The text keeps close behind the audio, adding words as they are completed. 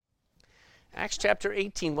Acts chapter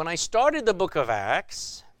 18. When I started the book of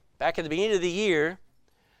Acts, back at the beginning of the year,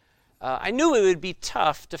 I knew it would be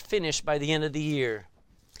tough to finish by the end of the year.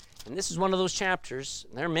 And this is one of those chapters,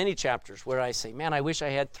 and there are many chapters, where I say, man, I wish I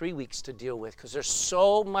had 3 weeks to deal with, because there's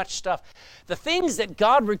so much stuff. The things that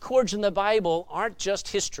God records in the Bible aren't just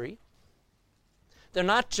history. They're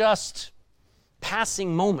not just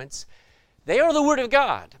passing moments. They are the Word of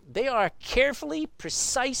God. They are carefully,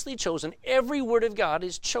 precisely chosen. Every Word of God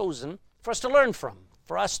is chosen for us to learn from,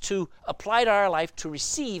 for us to apply to our life, to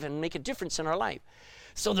receive and make a difference in our life.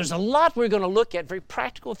 So there's a lot we're going to look at, very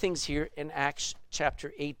practical things here in Acts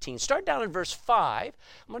chapter 18. Start down in verse 5.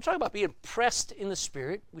 I'm going to talk about being pressed in the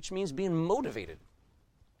Spirit, which means being motivated.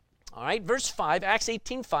 All right, verse 5, Acts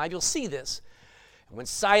 18:5, you'll see this. When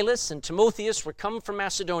Silas and Timotheus were come from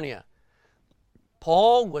Macedonia,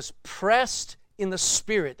 Paul was pressed in the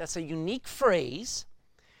Spirit. That's a unique phrase.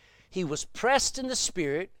 He was pressed in the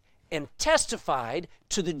Spirit and testified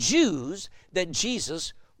to the Jews that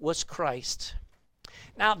Jesus was Christ.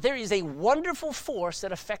 Now, there is a wonderful force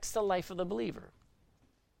that affects the life of the believer.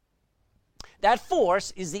 That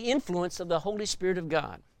force is the influence of the Holy Spirit of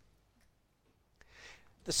God.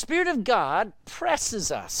 The Spirit of God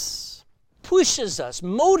presses us, pushes us,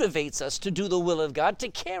 motivates us to do the will of God, to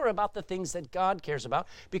care about the things that God cares about,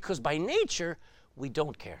 because by nature, we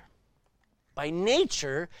don't care. By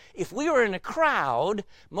nature, if we were in a crowd,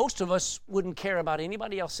 most of us wouldn't care about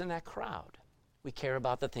anybody else in that crowd. We care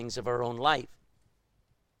about the things of our own life.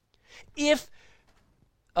 If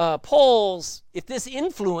this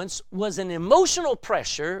influence was an emotional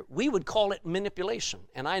pressure, we would call it manipulation.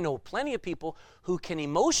 And I know plenty of people who can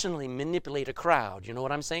emotionally manipulate a crowd. You know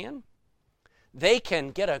what I'm saying? They can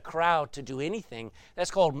get a crowd to do anything.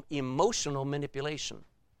 That's called emotional manipulation.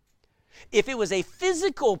 If it was a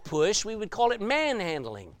physical push, we would call it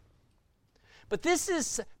manhandling. But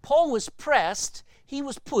Paul was pressed, he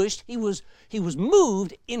was pushed, he was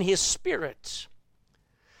moved in his spirit.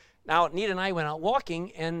 Now, Nita and I went out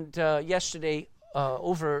walking, and yesterday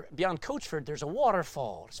over beyond Coachford, there's a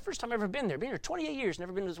waterfall. It's the first time I've ever been there. Been here 28 years,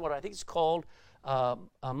 never been to this water. I think it's called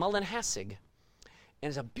Mullenhassig. And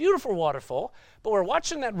it's a beautiful waterfall, but we're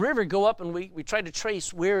watching that river go up, and we tried to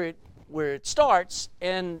trace where it starts,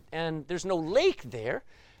 and there's no lake there.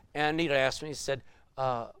 And Nita asked me, he said,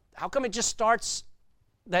 how come it just starts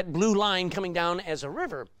that blue line coming down as a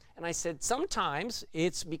river? And I said, sometimes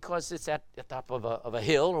it's because it's at the top of a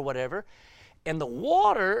hill or whatever, and the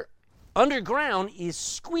water underground is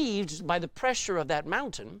squeezed by the pressure of that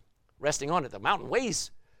mountain resting on it. The mountain weighs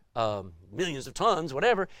millions of tons,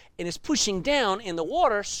 whatever, and it's pushing down, and the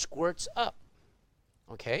water squirts up.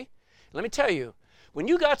 Okay? Let me tell you, when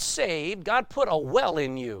you got saved, God put a well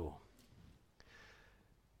in you.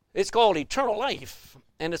 It's called eternal life,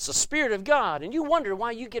 and it's the Spirit of God, and you wonder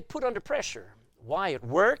why you get put under pressure. Why at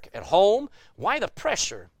work, at home? Why the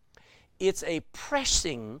pressure? It's a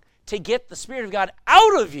pressing to get the Spirit of God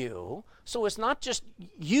out of you, so it's not just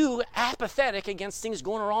you apathetic against things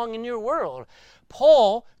going wrong in your world.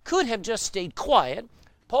 Paul could have just stayed quiet.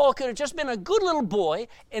 Paul could have just been a good little boy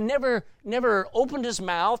and never opened his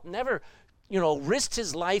mouth, never, risked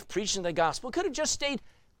his life preaching the gospel. Could have just stayed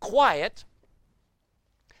quiet.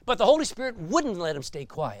 But the Holy Spirit wouldn't let him stay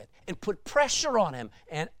quiet and put pressure on him,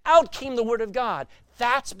 and out came the Word of God.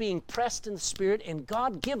 That's being pressed in the Spirit, and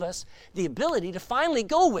God give us the ability to finally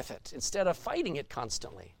go with it instead of fighting it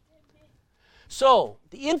constantly. So,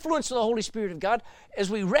 the influence of the Holy Spirit of God, as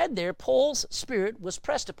we read there, Paul's spirit was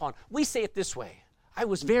pressed upon. We say it this way: I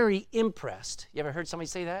was very impressed. You ever heard somebody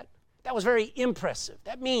say that? That was very impressive.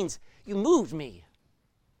 That means you moved me.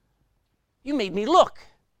 You made me look.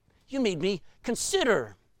 You made me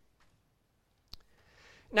consider.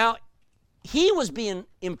 Now, he was being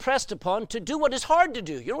impressed upon to do what is hard to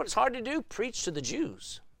do. You know what is hard to do? Preach to the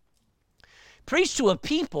Jews. Preach to a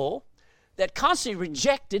people that constantly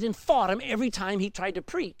rejected and fought him every time he tried to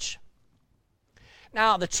preach.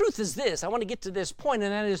 Now, the truth is this. I want to get to this point,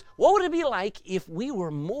 and that is, what would it be like if we were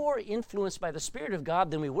more influenced by the Spirit of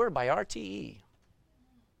God than we were by RTE?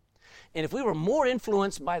 And if we were more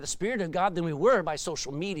influenced by the Spirit of God than we were by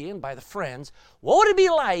social media and by the friends, what would it be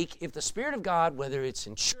like if the Spirit of God, whether it's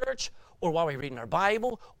in church or while we're reading our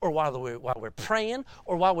Bible or while we're praying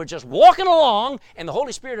or while we're just walking along, and the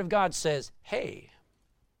Holy Spirit of God says, hey,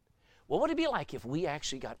 what would it be like if we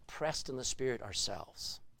actually got pressed in the Spirit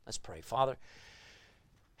ourselves? Let's pray. Father,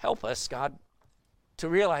 help us, God, to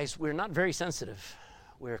realize we're not very sensitive.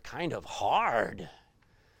 We're kind of hard,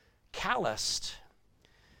 calloused.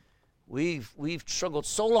 We've struggled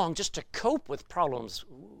so long just to cope with problems.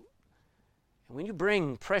 And when you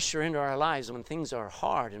bring pressure into our lives and when things are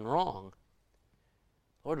hard and wrong,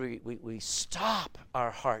 Lord, we stop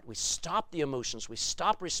our heart. We stop the emotions. We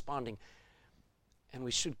stop responding. And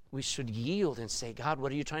we should yield and say, God,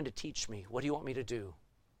 what are you trying to teach me? What do you want me to do?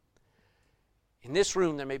 In this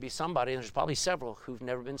room, there may be somebody, and there's probably several, who've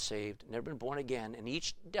never been saved, never been born again. And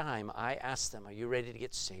each time I ask them, are you ready to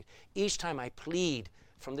get saved? Each time I plead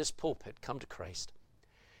from this pulpit, come to Christ.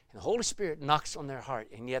 And the Holy Spirit knocks on their heart,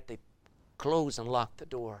 and yet they close and lock the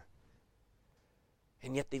door.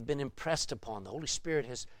 And yet they've been impressed upon. The Holy Spirit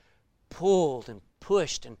has pulled and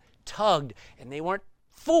pushed and tugged, and they weren't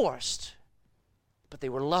forced, but they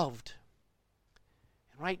were loved.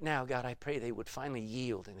 And right now, God, I pray they would finally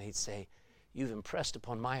yield, and they'd say, you've impressed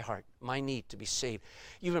upon my heart my need to be saved.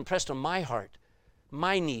 You've impressed on my heart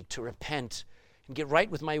my need to repent and get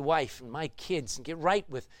right with my wife and my kids and get right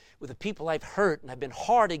with the people I've hurt and I've been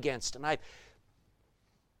hard against and I've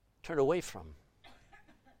turned away from.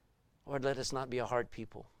 Lord, let us not be a hard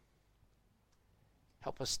people.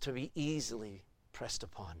 Help us to be easily pressed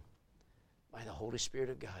upon by the Holy Spirit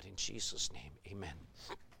of God. In Jesus' name, amen.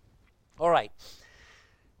 All right.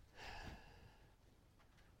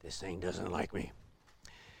 This thing doesn't like me.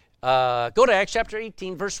 Go to Acts chapter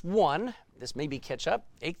 18, verse 1. This may be catch up.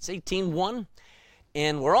 Acts 18:1.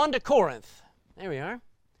 And we're on to Corinth. There we are.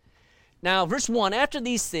 Now, verse 1, after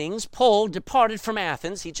these things, Paul departed from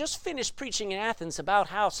Athens. He just finished preaching in Athens about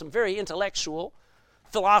how some very intellectual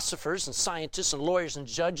philosophers and scientists and lawyers and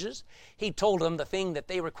judges, he told them the thing that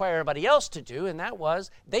they require everybody else to do, and that was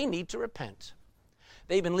they need to repent.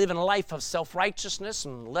 They've been living a life of self-righteousness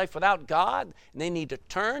and life without God, and they need to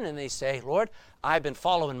turn and they say, Lord, I've been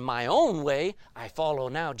following my own way. I follow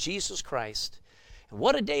now Jesus Christ. And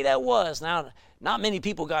what a day that was. Now, not many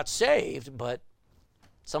people got saved, but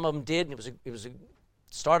some of them did, and it was a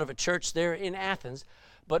start of a church there in Athens.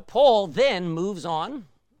 But Paul then moves on.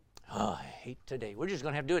 Oh, I hate today. We're just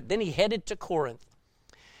going to have to do it. Then he headed to Corinth.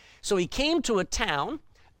 So he came to a town,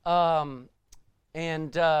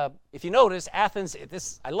 and if you notice, Athens,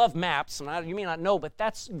 I love maps, and you may not know, but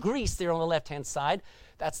that's Greece there on the left-hand side.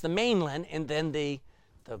 That's the mainland, and then the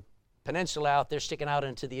peninsula out there sticking out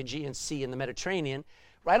into the Aegean Sea and the Mediterranean.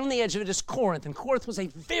 Right on the edge of it is Corinth, and Corinth was a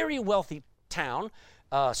very wealthy town,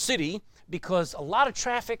 city, because a lot of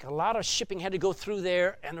traffic, a lot of shipping had to go through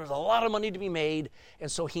there, and there was a lot of money to be made.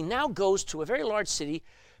 And so he now goes to a very large city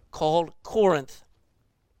called Corinth.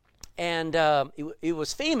 And it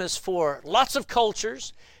was famous for lots of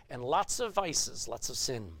cultures and lots of vices, lots of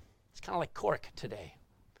sin. It's kind of like Cork today.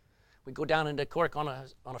 We go down into Cork on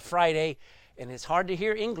a Friday, and it's hard to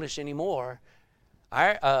hear English anymore.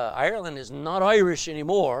 Ireland is not Irish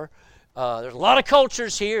anymore. There's a lot of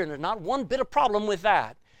cultures here, and there's not one bit of problem with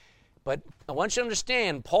that. But I want you to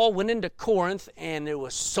understand, Paul went into Corinth, and there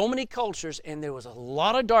was so many cultures, and there was a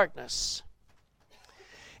lot of darkness.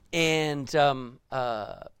 And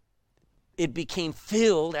it became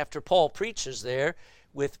filled, after Paul preaches there,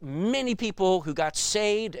 with many people who got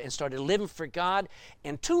saved and started living for God.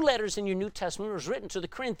 And 2 letters in your New Testament was written to the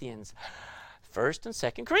Corinthians, 1st and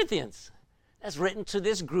 2nd Corinthians. That's written to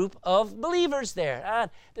this group of believers there.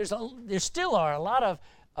 There still are a lot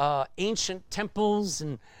of ancient temples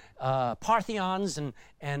and Parthenos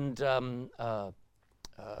and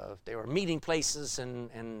they were meeting places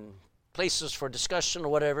and places for discussion or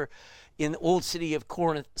whatever in the old city of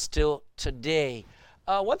Corinth still today.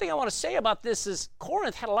 One thing I want to say about this is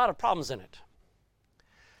Corinth had a lot of problems in it.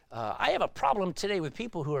 I have a problem today with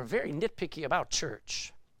people who are very nitpicky about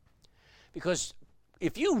church. Because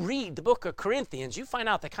if you read the book of Corinthians, you find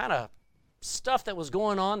out the kind of stuff that was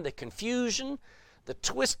going on, the confusion, the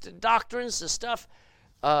twisted doctrines, the stuff.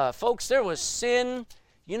 Folks, there was sin.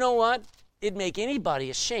 You know what? It'd make anybody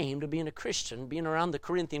ashamed of being a Christian, being around the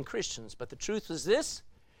Corinthian Christians. But the truth was this,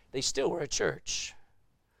 they still were a church.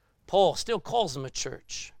 Paul still calls them a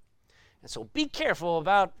church. And so be careful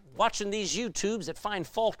about watching these YouTubes that find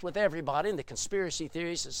fault with everybody and the conspiracy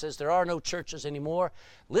theories that says there are no churches anymore.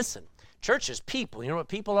 Listen, church is people. You know what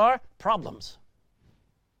people are? Problems.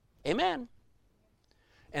 Amen.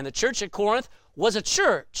 And the church at Corinth was a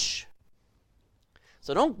church.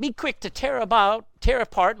 So don't be quick to tear apart,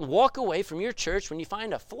 and walk away from your church when you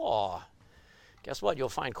find a flaw. Guess what? You'll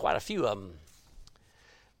find quite a few of them.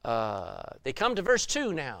 They come to verse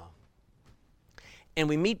 2 now. And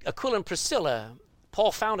we meet Aquila and Priscilla.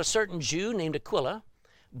 Paul found a certain Jew named Aquila,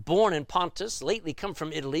 born in Pontus, lately come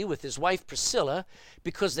from Italy with his wife Priscilla,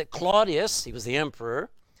 because that Claudius, he was the emperor,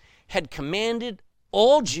 had commanded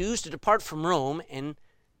all Jews to depart from Rome, and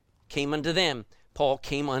came unto them. Paul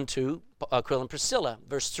came unto Aquila and Priscilla,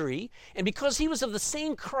 verse 3. And because he was of the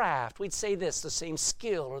same craft, we'd say this, the same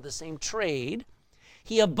skill or the same trade,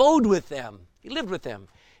 he abode with them. He lived with them.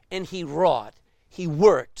 And he wrought. he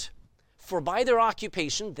worked, for by their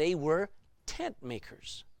occupation they were tent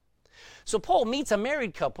makers. So Paul meets a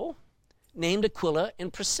married couple named Aquila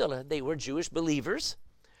and Priscilla. They were Jewish believers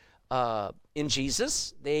in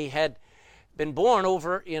Jesus. They had been born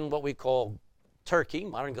over in what we call Turkey,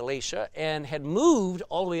 modern Galatia, and had moved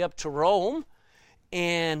all the way up to Rome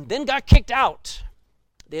and then got kicked out.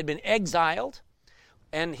 They had been exiled,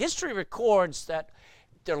 and history records that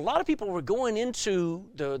there are a lot of people were going into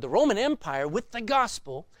the Roman Empire with the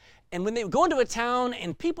gospel, and when they would go into a town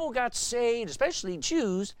and people got saved, especially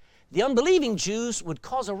Jews, the unbelieving Jews would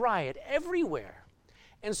cause a riot everywhere.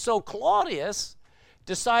 And so Claudius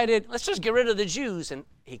decided, let's just get rid of the Jews, and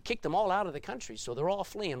he kicked them all out of the country. So they're all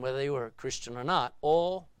fleeing, whether they were Christian or not.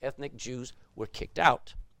 All ethnic Jews were kicked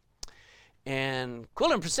out. And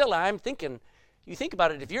Aquila and Priscilla, I'm thinking, you think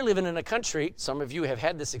about it, if you're living in a country, some of you have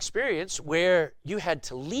had this experience, where you had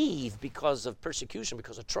to leave because of persecution,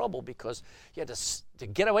 because of trouble, because you had to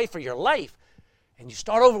get away for your life, and you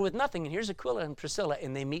start over with nothing, and here's Aquila and Priscilla,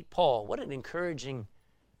 and they meet Paul. What an encouraging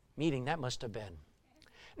meeting that must have been.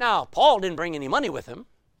 Now, Paul didn't bring any money with him.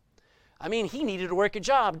 I mean, he needed to work a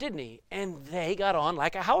job, didn't he? And they got on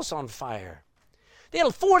like a house on fire. They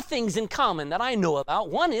had 4 things in common that I know about.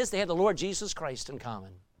 One is they had the Lord Jesus Christ in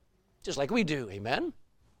common, just like we do, amen?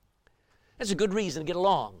 That's a good reason to get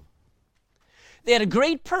along. They had a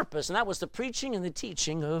great purpose, and that was the preaching and the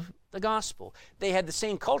teaching of the gospel. They had the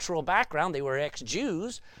same cultural background. They were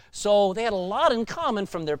ex-Jews, so they had a lot in common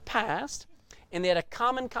from their past, and they had a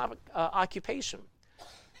common occupation.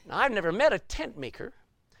 Now, I've never met a tent maker,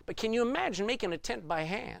 but can you imagine making a tent by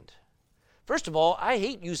hand? First of all, I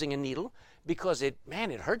hate using a needle because it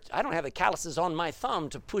hurts. I don't have the calluses on my thumb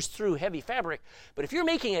to push through heavy fabric. But if you're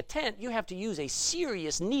making a tent, you have to use a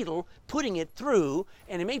serious needle putting it through,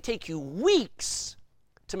 and it may take you weeks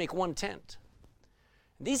to make one tent.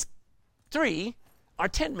 These 3 are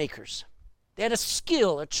tent makers. They had a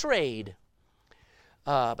skill, a trade.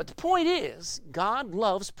 But the point is, God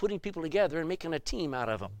loves putting people together and making a team out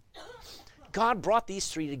of them. God brought these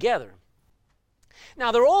 3 together.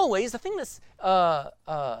 Now, they're always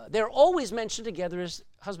mentioned together as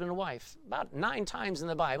husband and wife. About 9 times in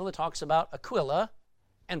the Bible, it talks about Aquila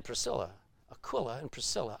and Priscilla. Aquila and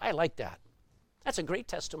Priscilla. I like that. That's a great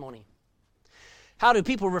testimony. How do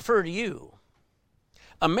people refer to you?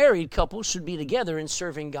 A married couple should be together in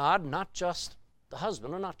serving God, not just the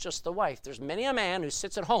husband or not just the wife. There's many a man who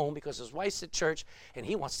sits at home because his wife's at church and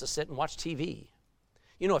he wants to sit and watch TV.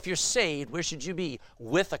 You know, if you're saved, where should you be?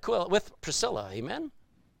 With Priscilla, amen?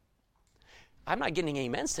 I'm not getting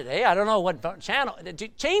amens today. I don't know what channel.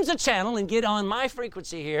 Change the channel and get on my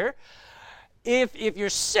frequency here. If you're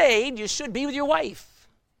saved, you should be with your wife.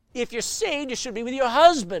 If you're saved, you should be with your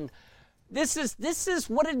husband. This is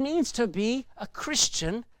what it means to be a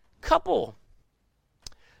Christian couple.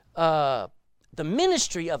 The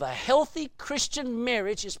ministry of a healthy Christian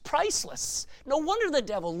marriage is priceless. No wonder the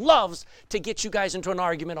devil loves to get you guys into an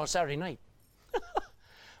argument on Saturday night.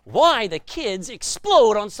 Why the kids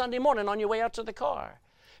explode on Sunday morning on your way out to the car.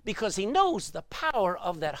 Because he knows the power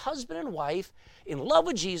of that husband and wife in love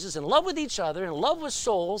with Jesus, in love with each other, in love with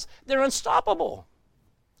souls. They're unstoppable.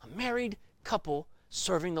 A married couple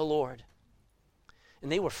serving the Lord. And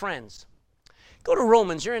they were friends. Go to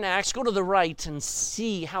Romans, you're in Acts, go to the right and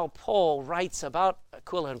see how Paul writes about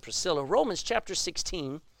Aquila and Priscilla. Romans chapter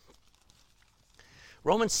 16.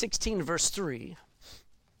 Romans 16 verse 3.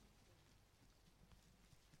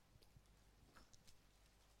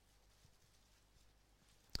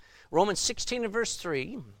 Romans 16 and verse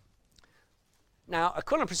 3. Now,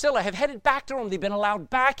 Aquila and Priscilla have headed back to Rome. They've been allowed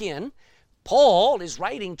back in. Paul is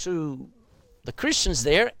writing to the Christians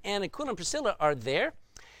there, and Aquila and Priscilla are there.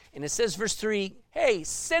 And it says, verse 3, hey,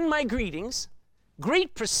 send my greetings.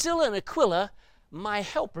 Greet Priscilla and Aquila, my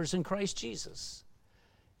helpers in Christ Jesus.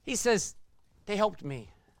 He says, they helped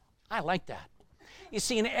me. I like that. You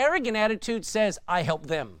see, an arrogant attitude says, I helped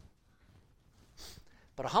them.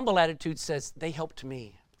 But a humble attitude says, they helped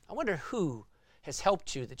me. I wonder who has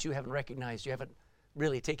helped you that you haven't recognized. You haven't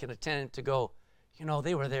really taken a tent to go, you know,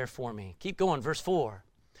 they were there for me. Keep going, verse 4.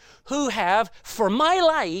 Who have, for my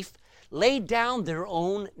life, laid down their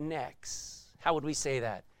own necks. How would we say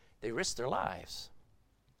that? They risked their lives.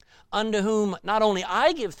 Unto whom not only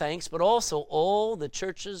I give thanks, but also all the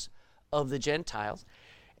churches of the Gentiles.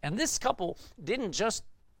 And this couple didn't just,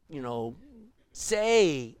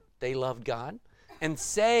 say they loved God and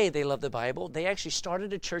say they loved the Bible. They actually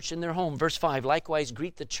started a church in their home. Verse 5, likewise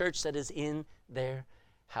greet the church that is in their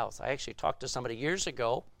house. I actually talked to somebody years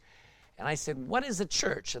ago, and I said, what is a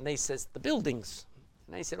church? And they says, the buildings.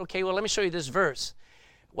 And I said, okay, well, let me show you this verse.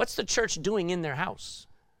 What's the church doing in their house?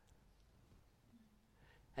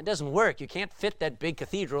 That doesn't work. You can't fit that big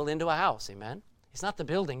cathedral into a house, amen? It's not the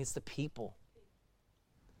building, it's the people.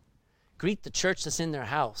 Greet the church that's in their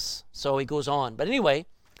house. So he goes on. But anyway,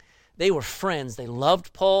 they were friends. They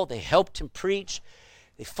loved Paul. They helped him preach.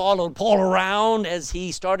 They followed Paul around as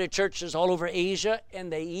he started churches all over Asia,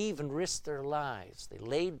 and they even risked their lives. They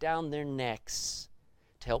laid down their necks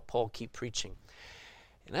to help Paul keep preaching.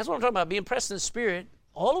 And that's what I'm talking about, being pressed in the Spirit.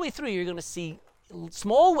 All the way through, you're going to see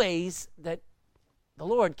small ways that the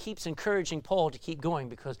Lord keeps encouraging Paul to keep going,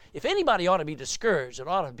 because if anybody ought to be discouraged, it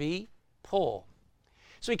ought to be Paul.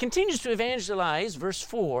 So he continues to evangelize, verse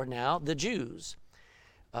 4 now, the Jews.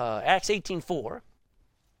 Acts 18:4.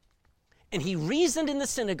 And he reasoned in the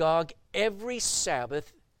synagogue every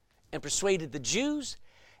Sabbath and persuaded the Jews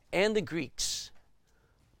and the Greeks.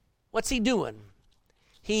 What's he doing?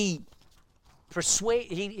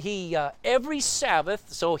 Every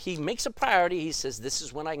Sabbath, so he makes a priority. He says, this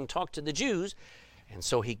is when I can talk to the Jews. And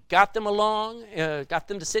so he got them along, got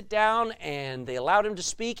them to sit down, and they allowed him to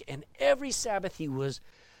speak. And every Sabbath he was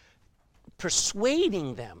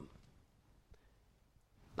persuading them,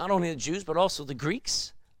 not only the Jews, but also the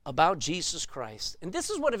Greeks, about Jesus Christ. And this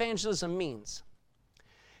is what evangelism means.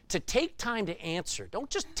 To take time to answer. Don't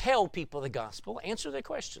just tell people the gospel. Answer their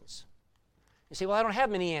questions. You say, well, I don't have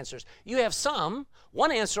many answers. You have some.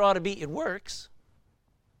 One answer ought to be, it works.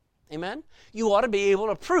 Amen? You ought to be able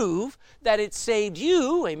to prove that it saved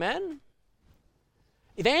you. Amen?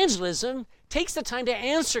 Evangelism takes the time to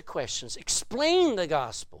answer questions, explain the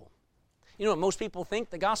gospel. You know what most people think?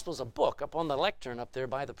 The gospel is a book up on the lectern up there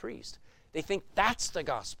by the priest. They think that's the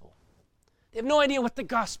gospel. They have no idea what the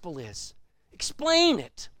gospel is. Explain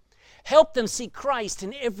it. Help them see Christ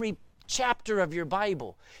in every chapter of your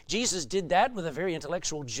Bible. Jesus did that with a very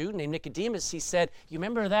intellectual Jew named Nicodemus. He said, you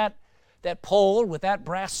remember that pole with that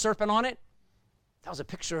brass serpent on it? That was a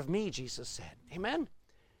picture of me, Jesus said. Amen?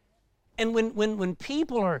 And when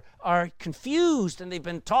people are confused and they've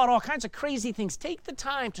been taught all kinds of crazy things, take the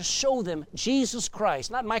time to show them Jesus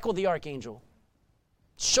Christ, not Michael the Archangel.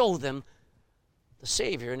 Show them the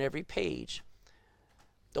Savior in every page.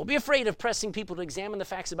 Don't be afraid of pressing people to examine the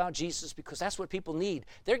facts about Jesus, because that's what people need.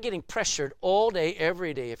 They're getting pressured all day,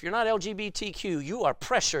 every day. If you're not LGBTQ, you are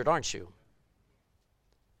pressured, aren't you?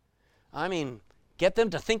 I mean, get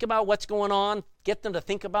them to think about what's going on. Get them to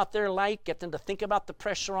think about their light. Get them to think about the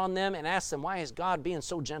pressure on them, and ask them, why is God being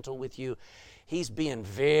so gentle with you? He's being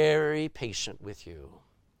very patient with you.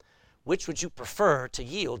 Which would you prefer to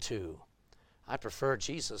yield to? I prefer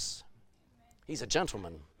Jesus. He's a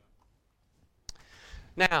gentleman.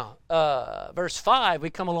 Now, verse 5, we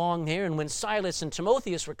come along here, and when Silas and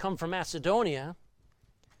Timotheus were come from Macedonia,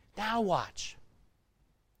 now watch.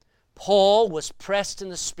 Paul was pressed in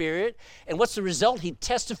the Spirit, and what's the result? He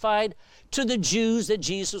testified to the Jews that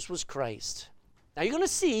Jesus was Christ. Now, you're going to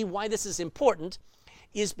see why this is important,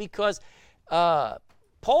 is because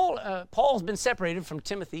Paul's been separated from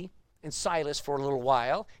Timothy and Silas for a little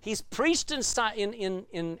while. He's preached in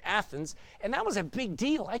Athens, and that was a big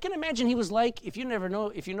deal. I can imagine he was like, if you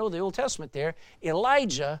know the Old Testament there,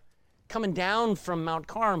 Elijah coming down from Mount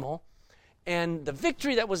Carmel, and the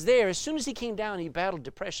victory that was there, as soon as he came down, he battled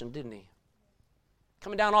depression, didn't he?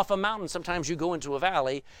 Coming down off a mountain, sometimes you go into a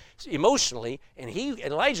valley emotionally, and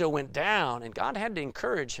Elijah went down, and God had to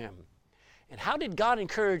encourage him. And how did God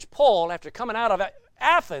encourage Paul after coming out of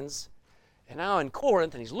Athens and now in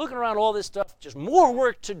Corinth, and he's looking around all this stuff, just more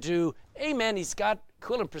work to do. Amen, he's got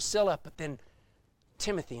Aquila and Priscilla, but then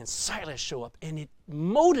Timothy and Silas show up, and it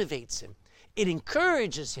motivates him. It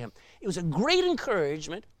encourages him. It was a great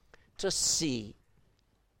encouragement to see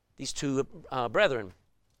these two brethren.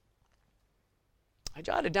 I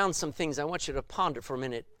jotted down some things I want you to ponder for a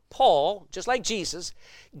minute. Paul, just like Jesus,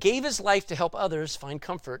 gave his life to help others find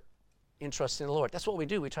comfort in trusting the Lord. That's what we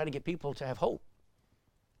do. We try to get people to have hope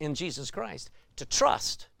in Jesus Christ, to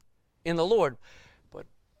trust in the Lord. But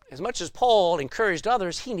as much as Paul encouraged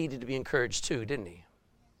others, he needed to be encouraged too, didn't he?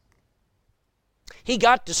 He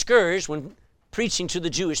got discouraged when preaching to the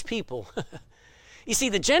Jewish people. You see,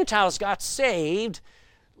 the Gentiles got saved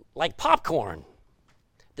like popcorn.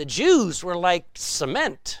 The Jews were like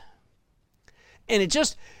cement. And it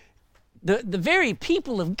just, the very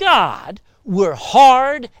people of God were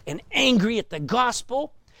hard and angry at the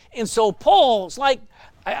gospel. And so Paul's like,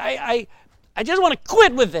 I just want to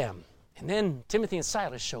quit with them. And then Timothy and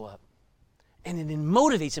Silas show up. And it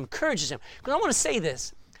motivates, encourages him. Because I want to say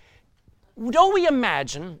this. Don't we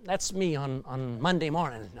imagine, that's me on Monday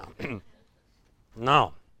morning. No.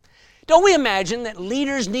 No. Don't we imagine that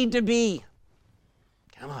leaders need to be,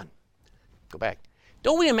 come on, go back.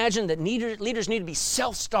 Don't we imagine that leaders need to be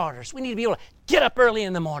self-starters? We need to be able to get up early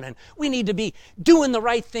in the morning. We need to be doing the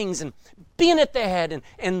right things and being at the head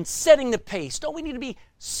and setting the pace. Don't we need to be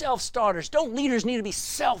self-starters? Don't leaders need to be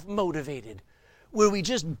self-motivated, where we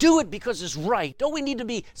just do it because it's right? Don't we need to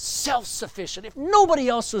be self-sufficient? If nobody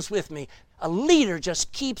else was with me, a leader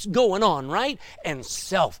just keeps going on, right? And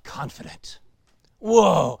self-confident.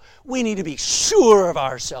 Whoa, we need to be sure of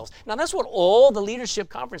ourselves. Now, that's what all the leadership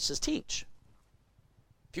conferences teach.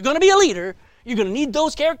 If you're going to be a leader, you're going to need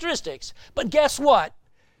those characteristics. But guess what?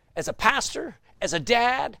 As a pastor, as a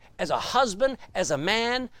dad, as a husband, as a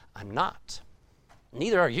man, I'm not.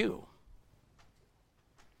 Neither are you.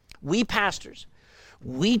 We pastors,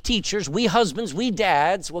 we teachers, we husbands, we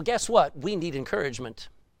dads, well, guess what? We need encouragement.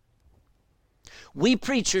 We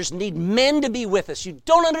preachers need men to be with us. You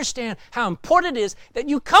don't understand how important it is that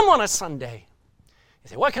you come on a Sunday. You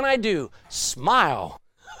say, what can I do? Smile.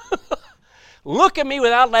 Look at me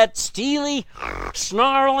without that steely,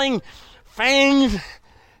 snarling fangs.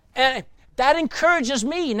 And that encourages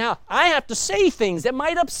me. Now, I have to say things that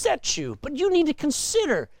might upset you, but you need to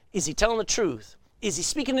consider, is he telling the truth? Is he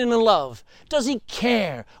speaking in love? Does he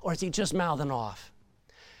care? Or is he just mouthing off?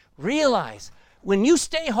 Realize, when you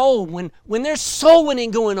stay home, when there's soul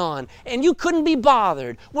winning going on, and you couldn't be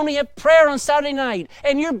bothered, when we have prayer on Saturday night,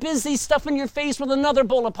 and you're busy stuffing your face with another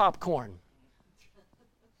bowl of popcorn.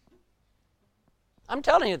 I'm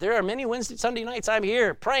telling you, there are many Sunday nights I'm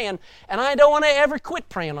here praying, and I don't want to ever quit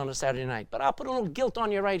praying on a Saturday night, but I'll put a little guilt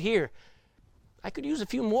on you right here. I could use a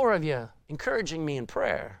few more of you encouraging me in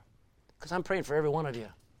prayer, because I'm praying for every one of you.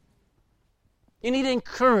 You need to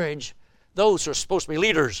encourage those who are supposed to be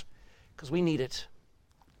leaders, because we need it.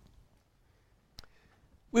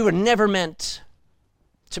 We were never meant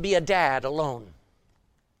to be a dad alone.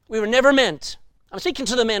 We were never meant, I'm speaking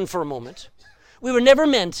to the men for a moment, we were never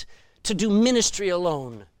meant to do ministry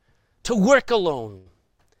alone, to work alone.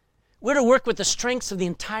 We're to work with the strengths of the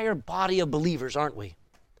entire body of believers, aren't we?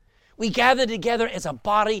 We gather together as a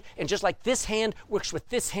body, and just like this hand works with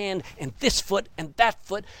this hand and this foot and that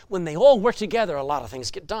foot, when they all work together, a lot of things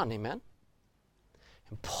get done, amen?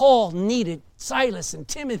 And Paul needed Silas and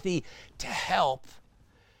Timothy to help.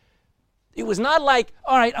 It was not like,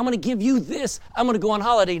 all right, I'm going to give you this, I'm going to go on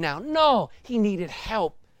holiday now. No, he needed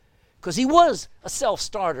help. Because he was a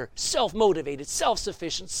self-starter, self-motivated,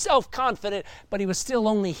 self-sufficient, self-confident, but he was still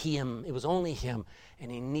only him. It was only him, and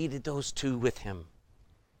he needed those two with him.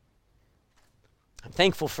 I'm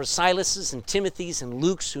thankful for Silas's and Timothy's and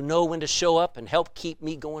Luke's who know when to show up and help keep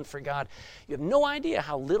me going for God. You have no idea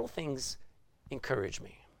how little things encourage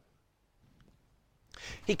me.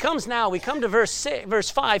 We come to verse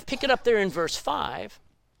 5, pick it up there in verse 5.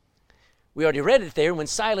 We already read it there. When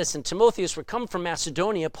Silas and Timotheus were come from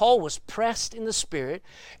Macedonia, Paul was pressed in the Spirit,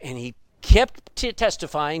 and he kept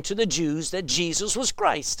testifying to the Jews that Jesus was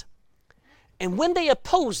Christ. And when they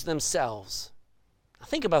opposed themselves, now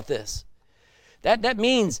think about this. That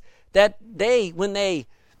means that when they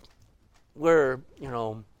were,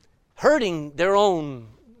 hurting their own,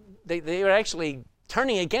 they were actually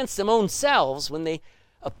turning against their own selves, when they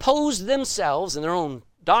opposed themselves and their own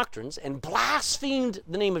doctrines and blasphemed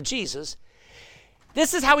the name of Jesus.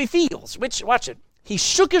 This is how he feels. Watch it. He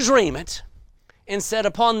shook his raiment and said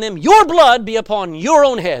upon them, your blood be upon your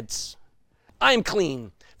own heads. I am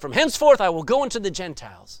clean. From henceforth I will go into the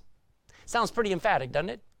Gentiles. Sounds pretty emphatic, doesn't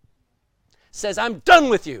it? Says, I'm done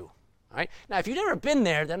with you. All right. Now, if you've never been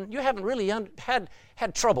there, then you haven't really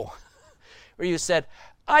had trouble. Where you said,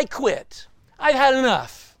 I quit. I've had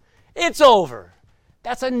enough. It's over.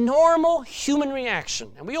 That's a normal human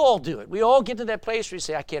reaction, and we all do it. We all get to that place where you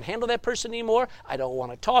say, I can't handle that person anymore. I don't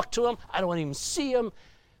want to talk to him. I don't want to even see him.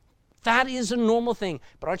 That is a normal thing.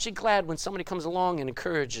 But aren't you glad when somebody comes along and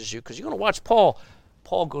encourages you? Because you're going to watch Paul.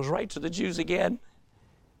 Paul goes right to the Jews again.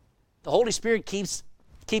 The Holy Spirit keeps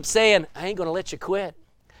saying, I ain't going to let you quit.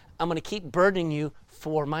 I'm going to keep burdening you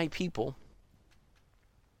for my people.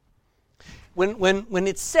 When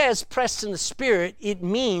it says pressed in the Spirit, it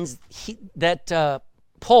means that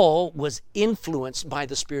Paul was influenced by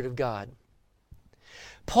the Spirit of God.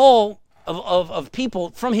 Paul, of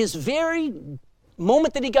people, from his very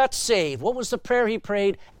moment that he got saved, what was the prayer he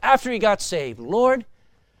prayed after he got saved? Lord,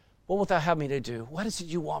 what wilt thou have me to do? What is it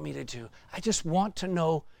you want me to do? I just want to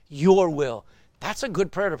know your will. That's a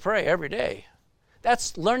good prayer to pray every day.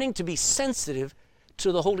 That's learning to be sensitive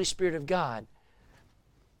to the Holy Spirit of God.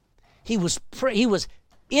 He was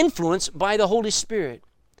influenced by the Holy Spirit.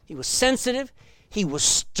 He was sensitive. He was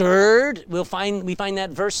stirred. We find that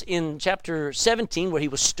verse in chapter 17 where he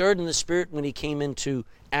was stirred in the Spirit when he came into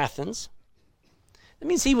Athens. That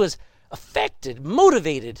means he was affected,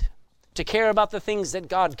 motivated. to care about the things that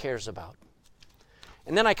God cares about.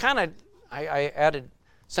 And then I added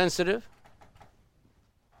sensitive,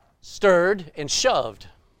 stirred, and shoved.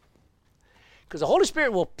 Because the Holy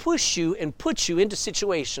Spirit will push you and put you into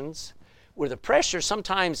situations where the pressure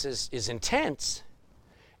sometimes is intense.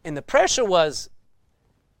 And the pressure was,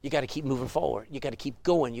 you got to keep moving forward. You got to keep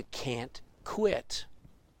going. You can't quit.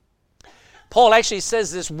 Paul actually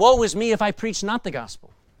says this, woe is me if I preach not the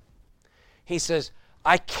gospel. He says,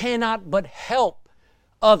 I cannot but help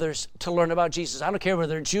others to learn about Jesus. I don't care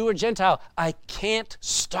whether they're Jew or Gentile. I can't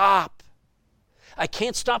stop. I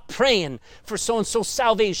can't stop praying for so-and-so's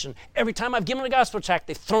salvation. Every time I've given a gospel tract,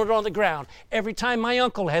 they've thrown it on the ground. Every time my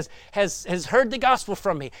uncle has heard the gospel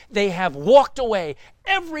from me, they have walked away.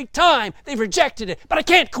 Every time they've rejected it, but I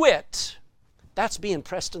can't quit. That's being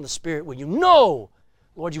pressed in the Spirit when you know,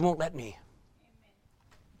 Lord, you won't let me.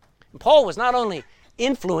 And Paul was not only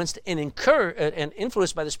influenced and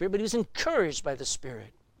influenced by the Spirit, but he was encouraged by the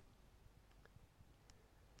Spirit.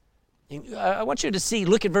 And I want you to see,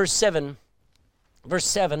 look at verse 7. Verse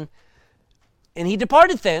 7, and he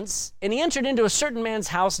departed thence, and he entered into a certain man's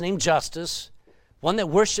house named Justus, one that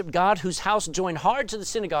worshiped God, whose house joined hard to the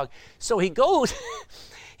synagogue. So he goes,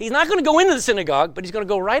 he's not going to go into the synagogue, but he's going to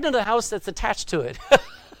go right into the house that's attached to it.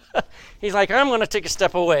 He's like, I'm going to take a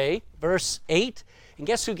step away. Verse 8, and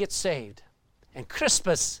guess who gets saved? And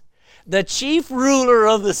Crispus, the chief ruler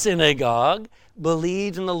of the synagogue,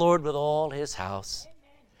 believed in the Lord with all his house.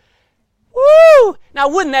 Woo! Now,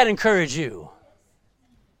 wouldn't that encourage you?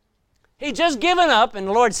 He'd just given up, and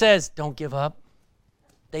the Lord says, don't give up.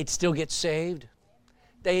 They'd still get saved.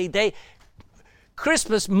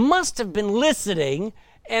 Crispus must have been listening,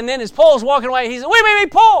 and then as Paul's walking away, he said,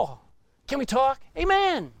 wait, Paul, can we talk?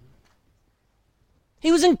 Amen.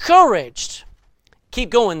 He was encouraged.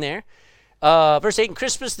 Keep going there. Verse 8, and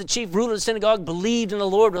Crispus, the chief ruler of the synagogue, believed in the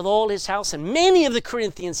Lord with all his house, and many of the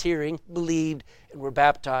Corinthians hearing believed and were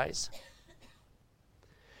baptized.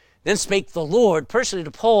 Then spake the Lord personally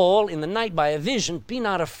to Paul in the night by a vision, be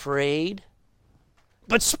not afraid,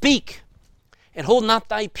 but speak, and hold not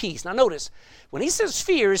thy peace. Now notice, when he says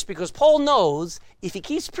fear, it's because Paul knows if he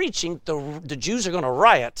keeps preaching, the Jews are going to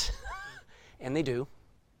riot. And they do.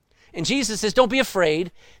 And Jesus says, don't be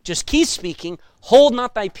afraid, just keep speaking, hold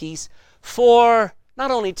not thy peace, for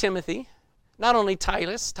not only Timothy, not only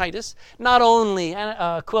Titus, not only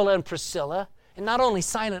Aquila and Priscilla, and not only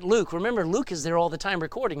silent Luke. Remember, Luke is there all the time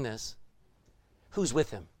recording this. Who's with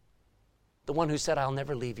him? The one who said, I'll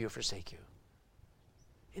never leave you or forsake you.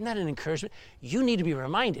 Isn't that an encouragement? You need to be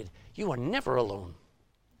reminded, you are never alone.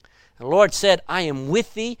 And the Lord said, I am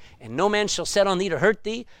with thee, and no man shall set on thee to hurt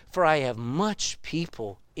thee, for I have much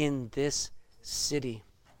people in this city.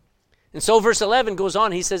 And so verse 11 goes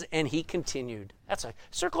on, he says, and he continued.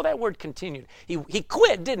 Circle that word continued. He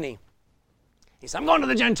quit, didn't he? He said, I'm going to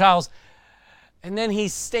the Gentiles. And then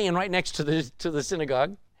he's staying right next to the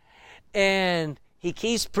synagogue. And he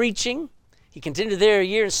keeps preaching. He continued there 1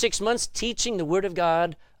 year and 6 months, teaching the word of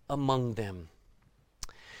God among them.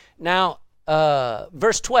 Now,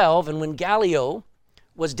 verse 12, and when Gallio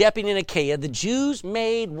was deputy in Achaia, the Jews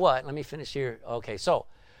made what? Let me finish here. Okay, so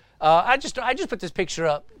I just put this picture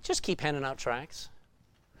up. Just keep handing out tracts.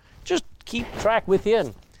 Just keep track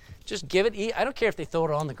within. Just give it. I don't care if they throw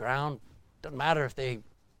it on the ground. Doesn't matter if they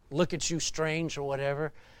look at you strange or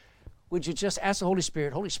whatever. Would you just ask the Holy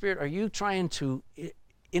Spirit, are you trying to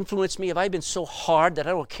influence me? Have I been so hard that I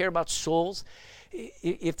don't care about souls?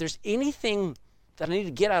 If there's anything that I need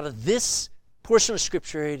to get out of this portion of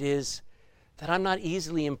Scripture, it is that I'm not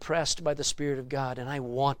easily impressed by the Spirit of God, and I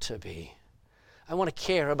want to be. I want to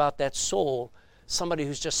care about that soul, somebody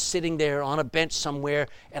who's just sitting there on a bench somewhere,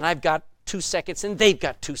 and I've got 2 seconds, and they've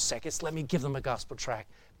got 2 seconds. Let me give them a gospel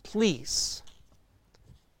tract. Please.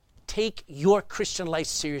 Take your Christian life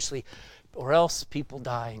seriously, or else people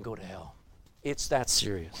die and go to hell. It's that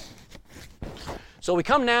serious. So we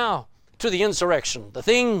come now to the insurrection, the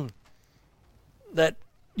thing that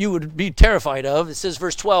you would be terrified of. It says,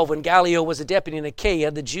 verse 12, when Gallio was a deputy in Achaia,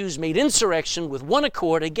 the Jews made insurrection with one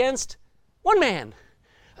accord against one man,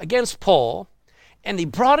 against Paul, and they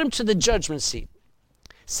brought him to the judgment seat,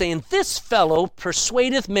 saying, this fellow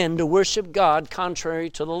persuadeth men to worship God contrary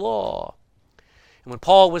to the law. And when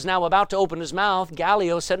Paul was now about to open his mouth,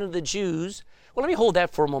 Gallio said unto the Jews, well, let me hold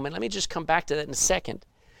that for a moment. Let me just come back to that in a second.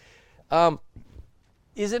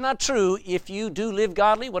 Is it not true, if you do live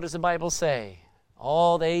godly, what does the Bible say?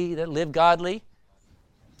 All they that live godly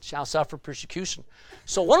shall suffer persecution.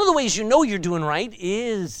 So one of the ways you know you're doing right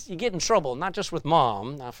is you get in trouble, not just with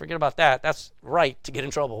mom. Now forget about that. That's right to get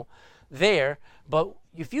in trouble there. But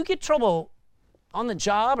if you get trouble on the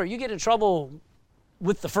job, or you get in trouble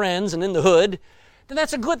with the friends and in the hood, then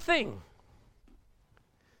that's a good thing.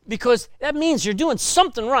 Because that means you're doing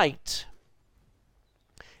something right.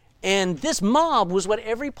 And this mob was what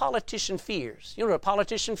every politician fears. You know what a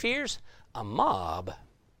politician fears? A mob.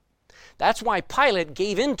 That's why Pilate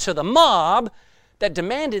gave in to the mob that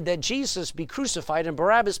demanded that Jesus be crucified and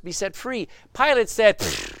Barabbas be set free. Pilate said,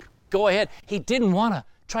 go ahead. He didn't want to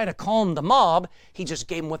try to calm the mob. He just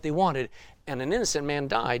gave them what they wanted. And an innocent man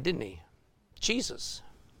died, didn't he? Jesus.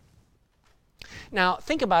 Now,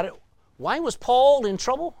 think about it. Why was Paul in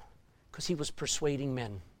trouble? Because he was persuading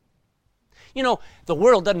men. You know, the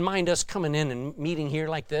world doesn't mind us coming in and meeting here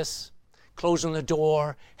like this, closing the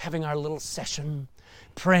door, having our little session,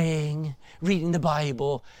 praying, reading the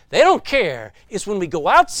Bible. They don't care. It's when we go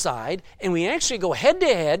outside and we actually go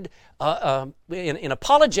head-to-head in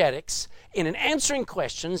apologetics, and in answering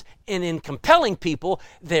questions, and in compelling people.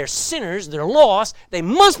 They're sinners, they're lost, they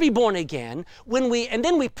must be born again. And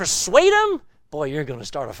then we persuade them, boy, you're going to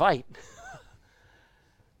start a fight.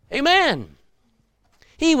 Amen.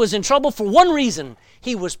 He was in trouble for one reason.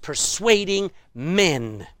 He was persuading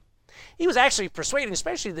men. He was actually persuading,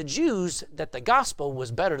 especially the Jews, that the gospel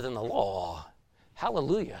was better than the law.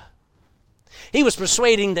 Hallelujah. He was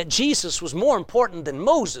persuading that Jesus was more important than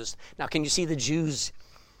Moses. Now, can you see the Jews?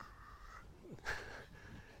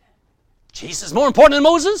 Jesus is more important than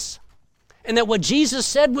Moses? And that what Jesus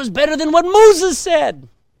said was better than what Moses said.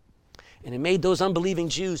 And it made those unbelieving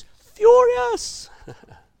Jews furious.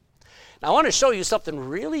 Now, I want to show you something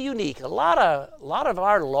really unique. A lot of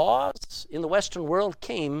our laws in the Western world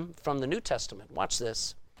came from the New Testament. Watch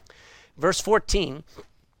this. Verse 14.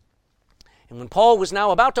 And when Paul was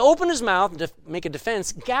now about to open his mouth to make a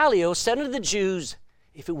defense, Gallio said unto the Jews,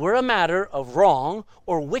 if it were a matter of wrong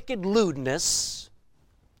or wicked lewdness,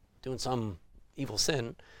 doing some evil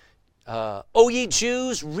sin, O ye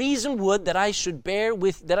Jews, reason would that I should bear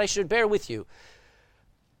with you.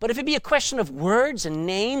 But if it be a question of words and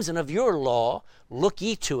names and of your law, look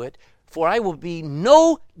ye to it, for I will be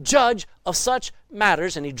no judge of such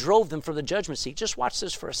matters. And he drove them from the judgment seat. Just watch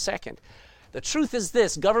this for a second. The truth is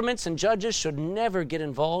this: governments and judges should never get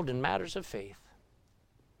involved in matters of faith.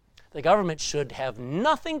 The government should have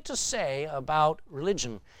nothing to say about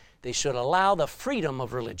religion. They should allow the freedom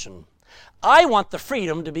of religion. I want the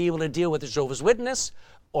freedom to be able to deal with a Jehovah's Witness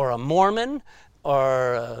or a Mormon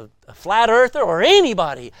or a flat earther or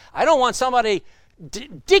anybody. I don't want somebody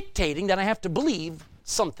dictating that I have to believe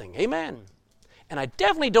something. Amen. And I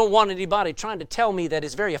definitely don't want anybody trying to tell me that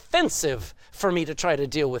it's very offensive for me to try to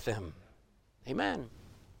deal with them. Amen.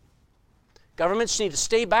 Governments need to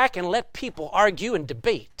stay back and let people argue and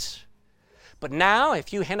debate. But now,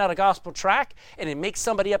 if you hand out a gospel tract and it makes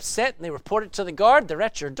somebody upset and they report it to the guard, they're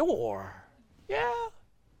at your door. Yeah,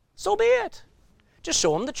 so be it. Just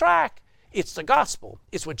show them the tract. It's the gospel.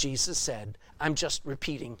 It's what Jesus said. I'm just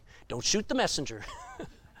repeating. Don't shoot the messenger.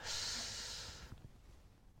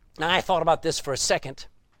 Now, I thought about this for a second.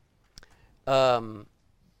 Some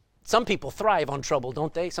people thrive on trouble,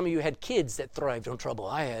 don't they? Some of you had kids that thrived on trouble.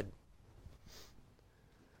 They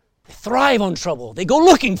thrive on trouble. They go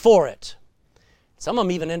looking for it. Some of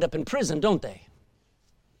them even end up in prison, don't they?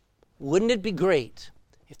 Wouldn't it be great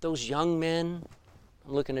if those young men,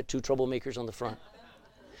 I'm looking at two troublemakers on the front.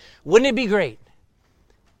 Wouldn't it be great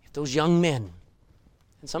if those young men,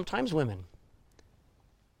 and sometimes women,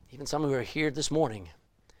 even some who are here this morning,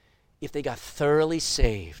 if they got thoroughly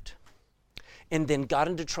saved and then got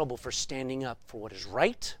into trouble for standing up for what is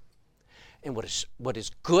right and what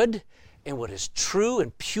is good and what is true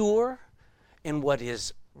and pure and what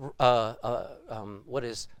is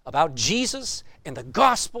about Jesus and the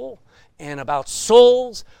gospel and about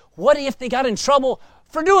souls. What if they got in trouble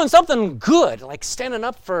for doing something good, like standing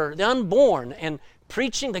up for the unborn and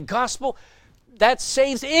preaching the gospel? That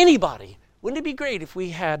saves anybody. Wouldn't it be great if we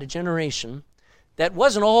had a generation that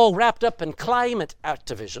wasn't all wrapped up in climate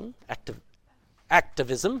activism,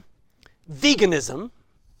 veganism?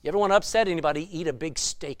 You ever want to upset anybody? Eat a big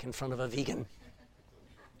steak in front of a vegan.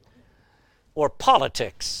 Or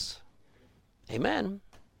politics. Amen.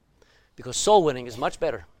 Because soul winning is much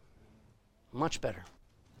better. Much better.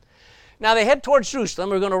 Now they head towards Jerusalem.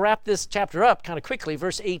 We're going to wrap this chapter up kind of quickly.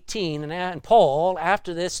 Verse 18. And Paul,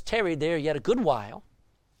 after this, tarried there yet a good while.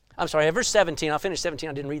 I'm sorry, verse 17. I'll finish 17.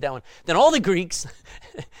 I didn't read that one. Then all the Greeks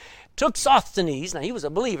took Sosthenes. Now he was a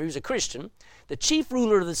believer. He was a Christian. The chief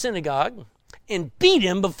ruler of the synagogue. And beat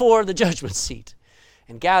him before the judgment seat.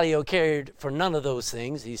 And Gallio cared for none of those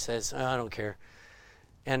things. He says, I don't care.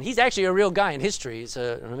 And he's actually a real guy in history. He's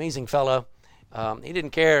an amazing fellow. He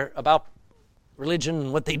didn't care about religion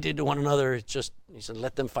and what they did to one another. It's just, he said,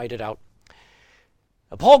 let them fight it out.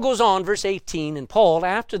 Paul goes on, verse 18, and Paul,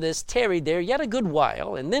 after this, tarried there yet a good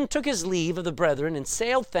while, and then took his leave of the brethren, and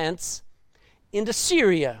sailed thence into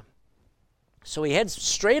Syria. So he heads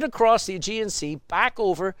straight across the Aegean Sea, back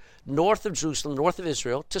over north of Jerusalem, north of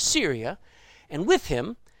Israel, to Syria, and with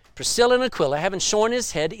him Priscilla and Aquila, having shorn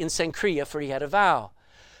his head in Cenchrea, for he had a vow.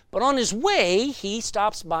 But on his way, he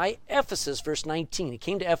stops by Ephesus, verse 19. He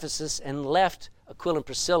came to Ephesus and left Aquila and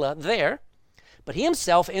Priscilla there, but he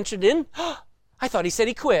himself entered in. I thought he said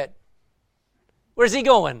he quit. Where's he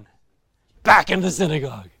going? Back in the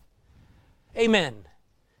synagogue. Amen.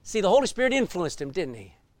 See, the Holy Spirit influenced him, didn't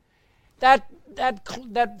he? That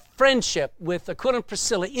friendship with Aquila and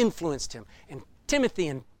Priscilla influenced him. And Timothy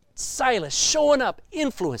and Silas showing up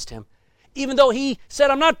influenced him. Even though he said,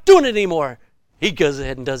 I'm not doing it anymore, he goes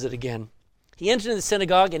ahead and does it again. He entered the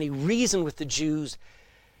synagogue and he reasoned with the Jews.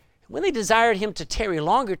 When they desired him to tarry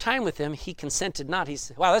longer time with them, he consented not. He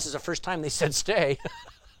said, wow, this is the first time they said stay.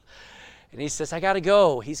 And he says, I got to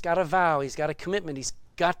go. He's got a vow. He's got a commitment. He's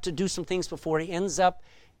got to do some things before he ends up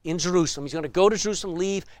in Jerusalem. He's going to go to Jerusalem,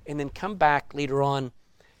 leave, and then come back later on.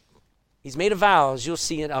 He's made a vow, as you'll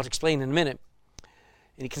see it. I'll explain in a minute.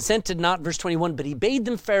 And he consented not, verse 21, but he bade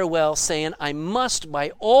them farewell, saying, I must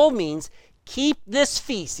by all means keep this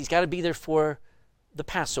feast. He's got to be there for the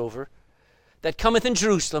Passover that cometh in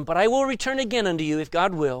Jerusalem, but I will return again unto you, if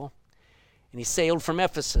God will. And he sailed from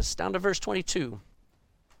Ephesus, down to verse 22.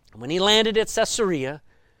 And when he landed at Caesarea,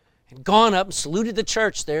 and gone up and saluted the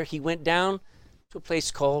church there, he went down to a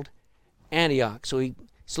place called Antioch. So he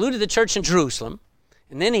saluted the church in Jerusalem,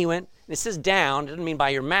 and then he went, and it says down, it doesn't mean by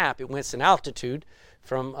your map, it went in altitude,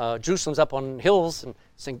 from Jerusalem's up on hills,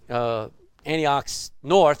 and Antioch's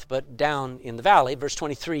north, but down in the valley, verse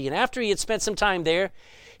 23. And after he had spent some time there,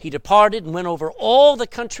 he departed and went over all the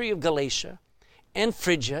country of Galatia and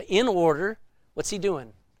Phrygia in order. What's he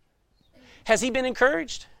doing? Has he been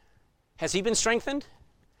encouraged? Has he been strengthened?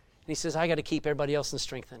 And he says, I got to keep everybody else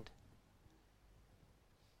strengthened.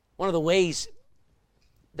 One of the ways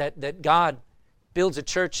that God builds a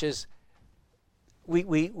church is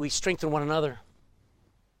we strengthen one another.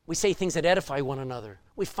 We say things that edify one another.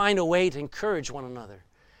 We find a way to encourage one another.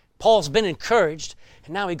 Paul's been encouraged,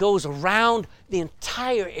 and now he goes around the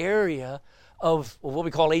entire area of what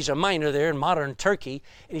we call Asia Minor there in modern Turkey,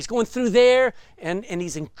 and he's going through there, and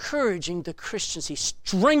he's encouraging the Christians. He's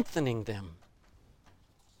strengthening them.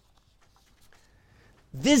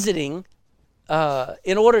 Visiting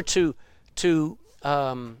in order to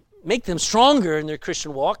make them stronger in their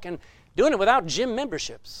Christian walk, and doing it without gym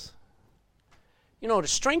memberships. You know, to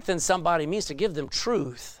strengthen somebody means to give them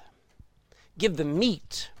truth, give them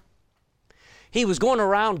meat. He was going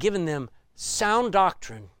around giving them sound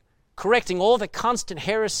doctrine, correcting all the constant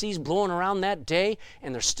heresies blowing around that day,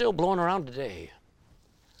 and they're still blowing around today.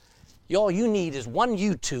 All you need is one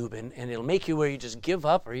YouTube, and it'll make you where you just give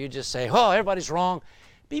up, or you just say, oh, everybody's wrong.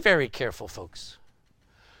 Be very careful, folks.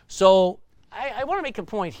 So I want to make a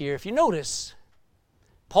point here. If you notice,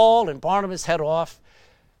 Paul and Barnabas head off.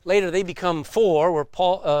 Later they become four, where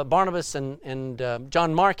Barnabas and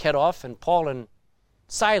John Mark head off, and Paul and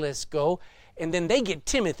Silas go. And then they get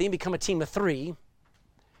Timothy and become a team of three.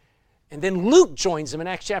 And then Luke joins them in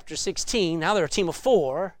Acts chapter 16. Now they're a team of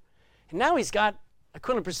four. And now he's got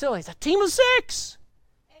Aquila and Priscilla. He's a team of six.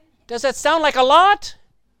 Does that sound like a lot?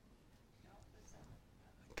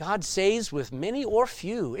 God saves with many or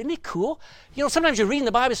few. Isn't it cool? You know, sometimes you're reading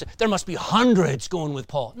the Bible and say, there must be hundreds going with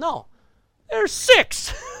Paul. No, there's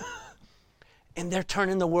six. And they're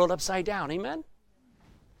turning the world upside down. Amen?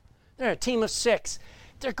 They're a team of six.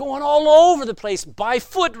 They're going all over the place by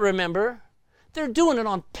foot, remember? They're doing it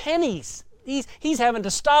on pennies. He's having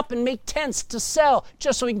to stop and make tents to sell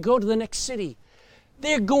just so he can go to the next city.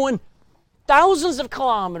 They're going thousands of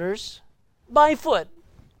kilometers by foot.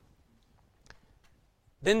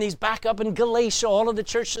 Then he's back up in Galatia. All of the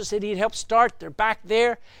churches that he'd helped start, they're back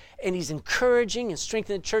there. And he's encouraging and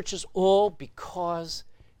strengthening churches, all because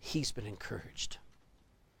he's been encouraged.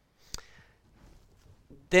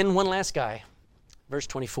 Then one last guy, verse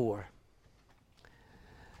 24.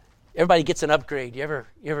 Everybody gets an upgrade. You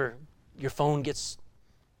ever your phone gets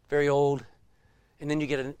very old, and then you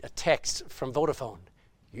get a text from Vodafone.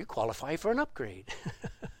 You qualify for an upgrade.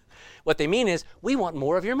 What they mean is, we want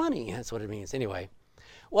more of your money. That's what it means. Anyway.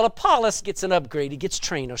 Well, Apollos gets an upgrade. He gets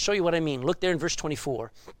trained. I'll show you what I mean. Look there in verse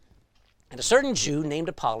 24. And a certain Jew named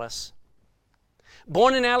Apollos,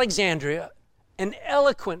 born in Alexandria, an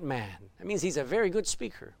eloquent man. That means he's a very good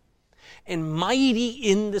speaker. And mighty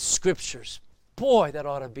in the Scriptures. Boy, that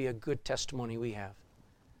ought to be a good testimony we have.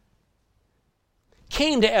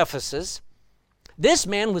 Came to Ephesus. This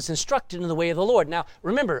man was instructed in the way of the Lord. Now,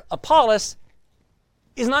 remember, Apollos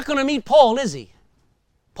is not going to meet Paul, is he?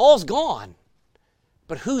 Paul's gone.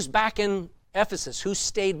 But who's back in Ephesus? Who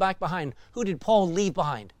stayed back behind? Who did Paul leave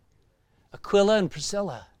behind? Aquila and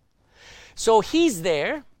Priscilla. So he's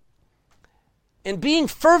there, and being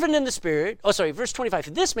fervent in the Spirit, verse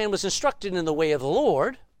 25, this man was instructed in the way of the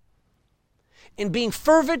Lord, and being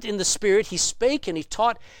fervent in the Spirit, he spake and he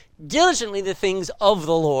taught diligently the things of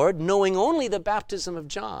the Lord, knowing only the baptism of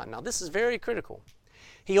John. Now this is very critical.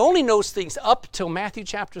 He only knows things up till Matthew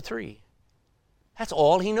chapter 3. That's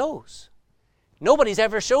all he knows. Nobody's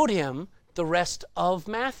ever showed him the rest of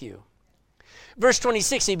Matthew. Verse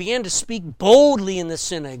 26, he began to speak boldly in the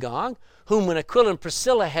synagogue, whom when Aquila and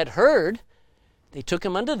Priscilla had heard, they took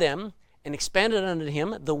him unto them and expanded unto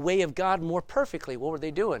him the way of God more perfectly. What were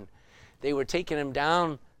they doing? They were taking him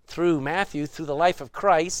down through Matthew, through the life of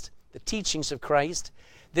Christ, the teachings of Christ,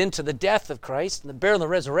 then to the death of Christ and the burial and the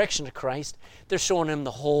resurrection of Christ. They're showing him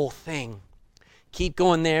the whole thing. Keep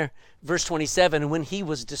going there. Verse 27, and when he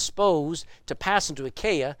was disposed to pass into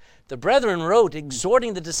Achaia, the brethren wrote,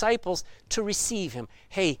 exhorting the disciples to receive him.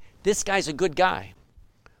 Hey, this guy's a good guy,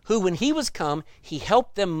 who when he was come, he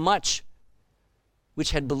helped them much which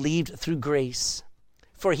had believed through grace.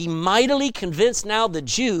 For he mightily convinced now the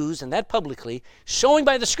Jews, and that publicly, showing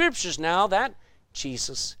by the scriptures now that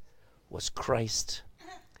Jesus was Christ.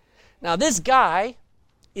 Now this guy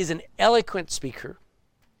is an eloquent speaker,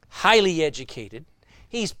 highly educated.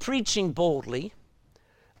 He's preaching boldly.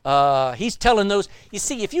 He's telling those, you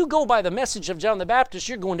see, if you go by the message of John the Baptist,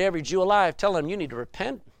 you're going to every Jew alive telling them you need to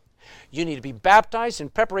repent. You need to be baptized in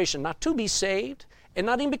preparation not to be saved, and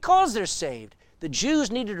not even because they're saved. The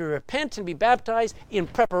Jews needed to repent and be baptized in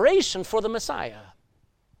preparation for the Messiah.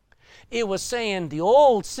 It was saying the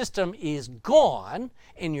old system is gone,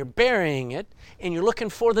 and you're burying it, and you're looking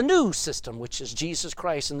for the new system, which is Jesus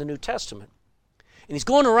Christ in the New Testament. And he's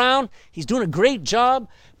going around, he's doing a great job,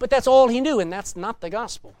 but that's all he knew, and that's not the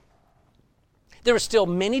gospel. There were still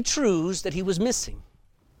many truths that he was missing.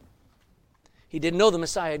 He didn't know the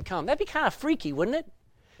Messiah had come. That'd be kind of freaky, wouldn't it?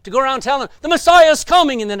 To go around telling them, the Messiah's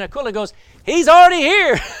coming, and then Aquila goes, he's already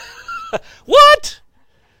here. What?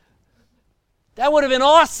 That would have been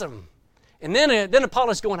awesome. And then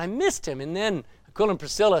Apollos going, I missed him. And then Aquila and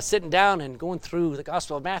Priscilla sitting down and going through the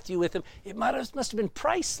Gospel of Matthew with him. It must have been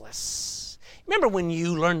priceless. Remember when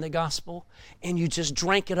you learned the gospel and you just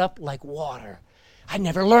drank it up like water? I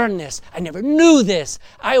never learned this. I never knew this.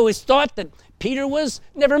 I always thought that Peter was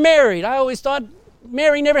never married. I always thought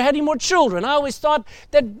Mary never had any more children. I always thought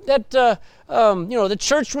that the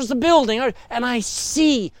church was the building. And I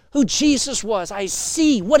see who Jesus was. I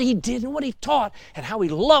see what he did and what he taught and how he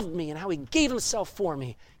loved me and how he gave himself for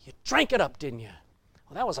me. You drank it up, didn't you?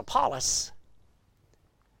 Well, that was Apollos.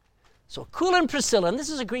 So Aquila and Priscilla, and this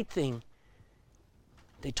is a great thing,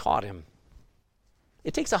 they taught him.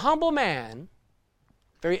 It takes a humble man,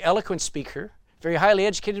 very eloquent speaker, very highly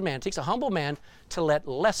educated man. It takes a humble man to let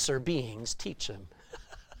lesser beings teach him.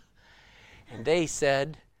 And they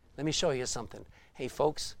said, let me show you something. Hey,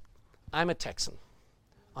 folks, I'm a Texan.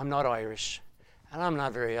 I'm not Irish, and I'm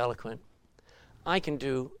not very eloquent. I can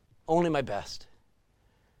do only my best.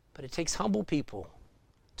 But it takes humble people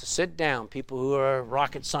to sit down, people who are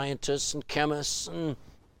rocket scientists and chemists and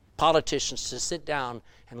politicians, to sit down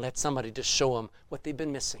and let somebody just show them what they've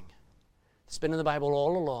been missing. It's been in the Bible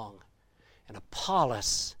all along. And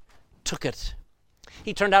Apollos took it.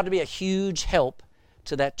 He turned out to be a huge help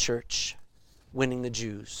to that church, winning the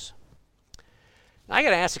Jews. Now I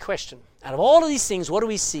got to ask a question. Out of all of these things, what do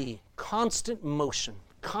we see? Constant motion,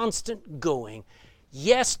 constant going.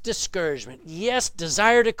 Yes, discouragement. Yes,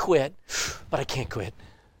 desire to quit, but I can't quit.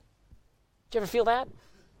 Do you ever feel that?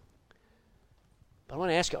 But I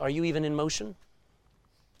want to ask you, are you even in motion?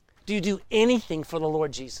 Do you do anything for the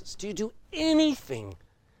Lord Jesus? Do you do anything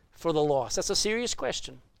for the lost? That's a serious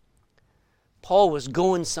question. Paul was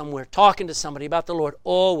going somewhere, talking to somebody about the Lord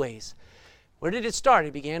always. Where did it start?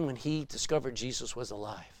 It began when he discovered Jesus was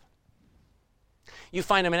alive. You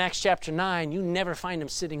find him in Acts chapter 9. You never find him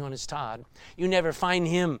sitting on his Todd. You never find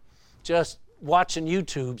him just watching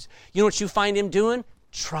YouTubes. You know what you find him doing?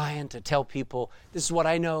 Trying to tell people, this is what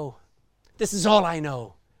I know. This is all I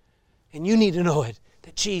know. And you need to know it,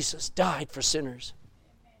 that Jesus died for sinners.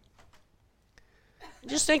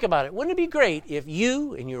 Just think about it. Wouldn't it be great if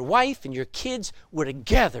you and your wife and your kids were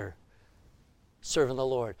together serving the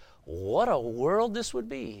Lord? What a world this would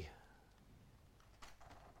be.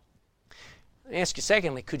 Let me ask you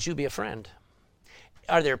secondly, could you be a friend?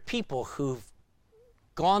 Are there people who've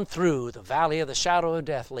gone through the valley of the shadow of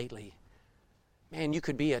death lately? Man, you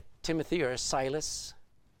could be a Timothy or a Silas.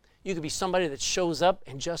 You could be somebody that shows up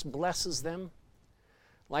and just blesses them,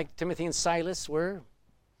 like Timothy and Silas were.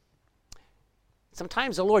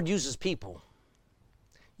 Sometimes the Lord uses people.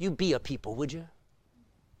 You be a people, would you?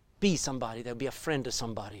 Be somebody that would be a friend to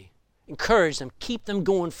somebody. Encourage them. Keep them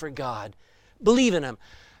going for God. Believe in them.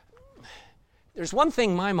 There's one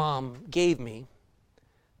thing my mom gave me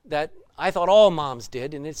that I thought all moms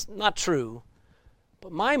did, and it's not true.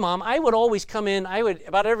 But my mom, I would always come in,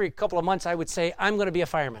 about every couple of months, I would say, I'm going to be a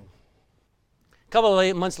fireman. A couple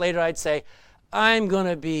of months later, I'd say, I'm going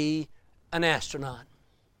to be an astronaut.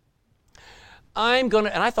 And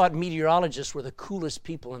I thought meteorologists were the coolest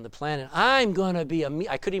people on the planet. I'm going to be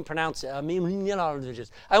I couldn't even pronounce it, a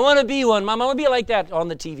meteorologist. I want to be one. Mom, I want to be like that on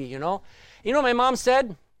the TV, You know what my mom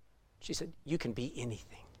said? She said, you can be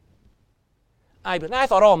anything. I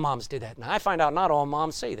thought all moms did that. Now I find out not all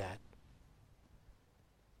moms say that.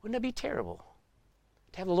 Wouldn't that be terrible?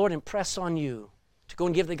 To have the Lord impress on you to go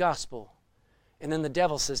and give the gospel. And then the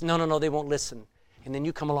devil says, no, they won't listen. And then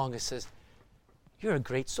you come along and says, you're a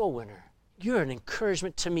great soul winner. You're an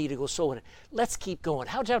encouragement to me to go soul winner. Let's keep going.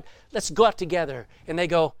 Let's go out together. And they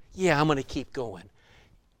go, yeah, I'm going to keep going.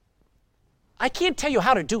 I can't tell you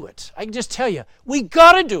how to do it. I can just tell you, we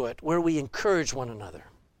got to do it where we encourage one another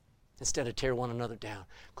instead of tear one another down.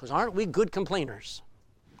 Because aren't we good complainers?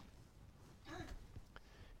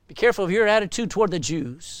 Be careful of your attitude toward the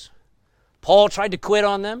Jews. Paul tried to quit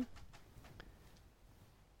on them.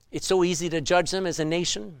 It's so easy to judge them as a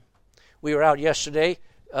nation. We were out yesterday,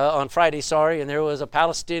 on Friday, and there was a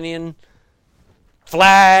Palestinian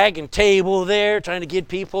flag and table there trying to get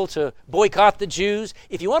people to boycott the Jews.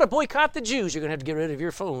 If you want to boycott the Jews, you're going to have to get rid of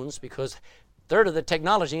your phones because a third of the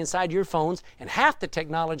technology inside your phones and half the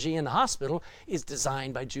technology in the hospital is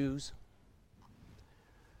designed by Jews.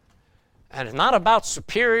 And it's not about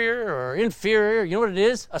superior or inferior. You know what it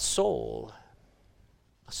is? A soul.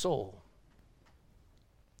 A soul.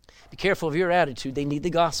 Be careful of your attitude. They need the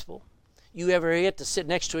gospel. You ever get to sit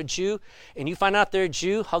next to a Jew and you find out they're a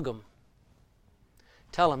Jew, hug them.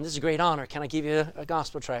 Tell them, this is a great honor. Can I give you a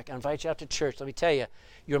gospel tract? I invite you out to church. Let me tell you,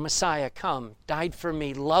 your Messiah come, died for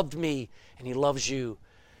me, loved me, and he loves you.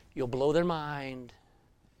 You'll blow their mind.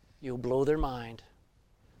 You'll blow their mind.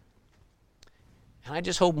 And I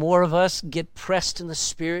just hope more of us get pressed in the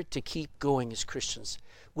Spirit to keep going as Christians,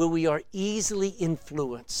 where we are easily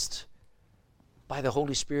influenced by the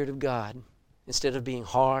Holy Spirit of God instead of being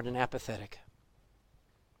hard and apathetic.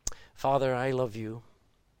 Father, I love you.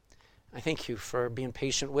 I thank you for being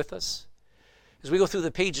patient with us. As we go through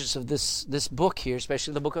the pages of this book here,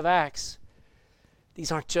 especially the book of Acts,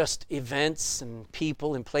 these aren't just events and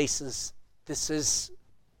people and places. This is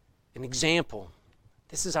an example.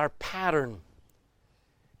 This is our pattern.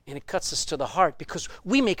 And it cuts us to the heart because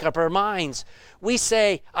we make up our minds. We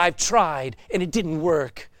say, I've tried and it didn't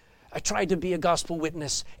work. I tried to be a gospel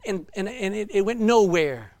witness and it went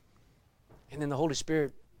nowhere. And then the Holy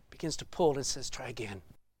Spirit begins to pull and says, try again.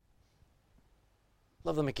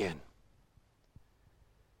 Love them again.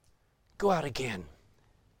 Go out again.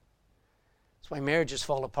 That's why marriages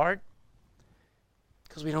fall apart.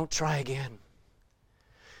 Because we don't try again.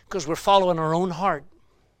 Because we're following our own heart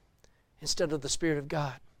instead of the Spirit of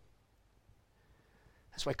God.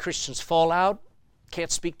 That's why Christians fall out,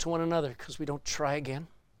 can't speak to one another because we don't try again.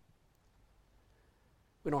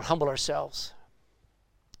 We don't humble ourselves.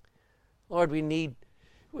 Lord, we need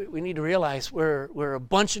to realize we're a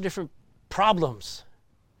bunch of different problems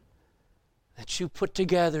that you put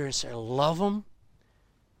together and say, love them,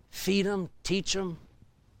 feed them, teach them,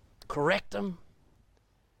 correct them,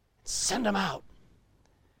 send them out,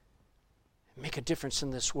 and make a difference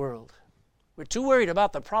in this world. We're too worried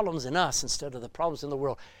about the problems in us instead of the problems in the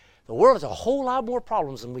world. The world has a whole lot more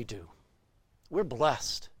problems than we do. We're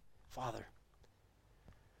blessed, Father.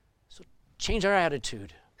 So change our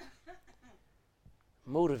attitude.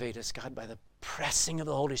 Motivate us, God, by the pressing of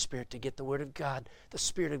the Holy Spirit to get the Word of God, the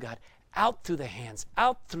Spirit of God, out through the hands,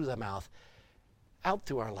 out through the mouth, out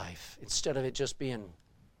through our life, instead of it just being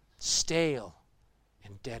stale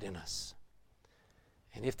and dead in us.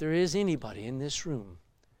 And if there is anybody in this room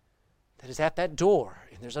that is at that door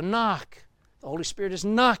and there's a knock, the Holy Spirit is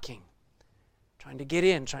knocking, trying to get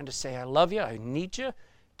in, trying to say, I love you, I need you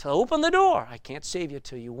to open the door. I can't save you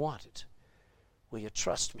till you want it. Will you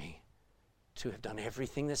trust me to have done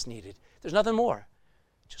everything that's needed? There's nothing more.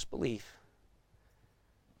 Just believe.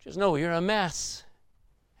 Just know you're a mess.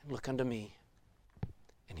 And look unto me,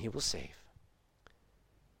 and he will save.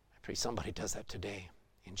 I pray somebody does that today.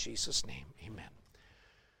 In Jesus' name, amen.